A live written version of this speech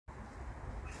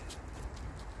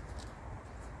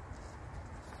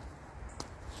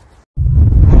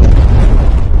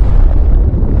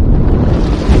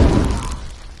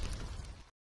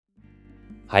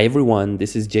Hi everyone,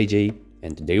 this is JJ,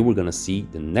 and today we're gonna see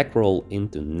the neck roll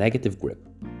into negative grip.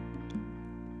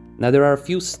 Now there are a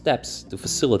few steps to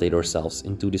facilitate ourselves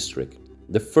into this trick.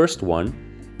 The first one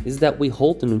is that we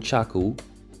hold the nunchaku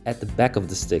at the back of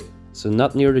the stick, so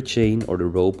not near the chain or the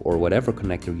rope or whatever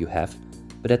connector you have,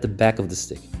 but at the back of the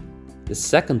stick. The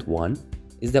second one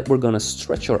is that we're gonna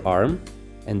stretch our arm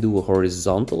and do a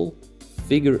horizontal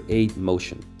figure 8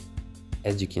 motion,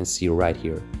 as you can see right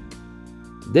here.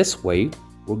 This way,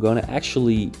 we're gonna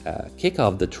actually kick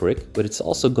off the trick, but it's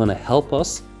also gonna help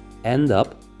us end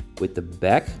up with the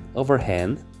back of our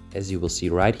hand, as you will see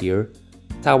right here,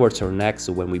 towards our neck,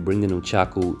 so when we bring the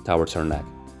nunchaku towards our neck.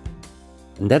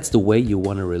 And that's the way you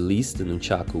wanna release the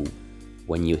nunchaku.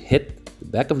 When you hit the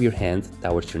back of your hand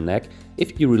towards your neck,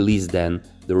 if you release then,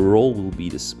 the roll will be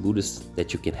the smoothest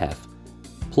that you can have.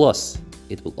 Plus,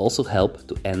 it will also help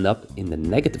to end up in the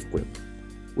negative grip,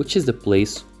 which is the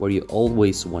place where you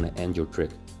always want to end your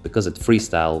trick, because at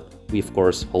freestyle, we of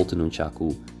course hold the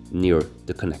nunchaku near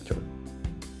the connector.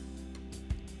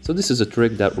 So this is a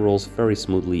trick that rolls very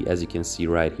smoothly, as you can see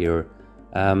right here.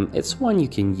 It's one you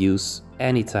can use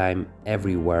anytime,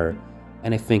 everywhere,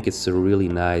 and I think it's a really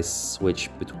nice switch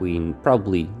between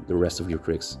probably the rest of your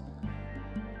tricks.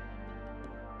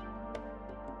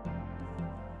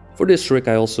 For this trick,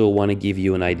 I also want to give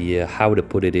you an idea how to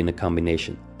put it in a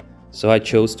combination. So I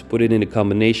chose to put it in a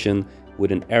combination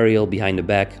with an aerial behind the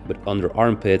back but under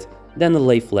armpit, then a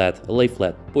lay flat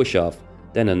push off,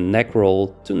 then a neck roll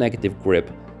to negative grip,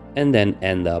 and then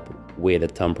end up with a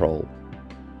thumb roll.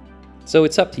 So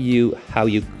it's up to you how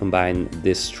you combine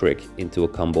this trick into a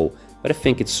combo, but I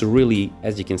think it's really,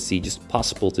 as you can see, just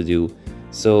possible to do.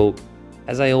 So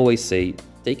as I always say,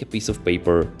 take a piece of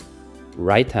paper,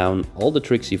 write down all the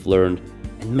tricks you've learned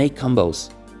and make combos.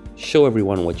 Show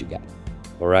everyone what you got.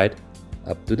 Alright,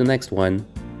 up to the next one.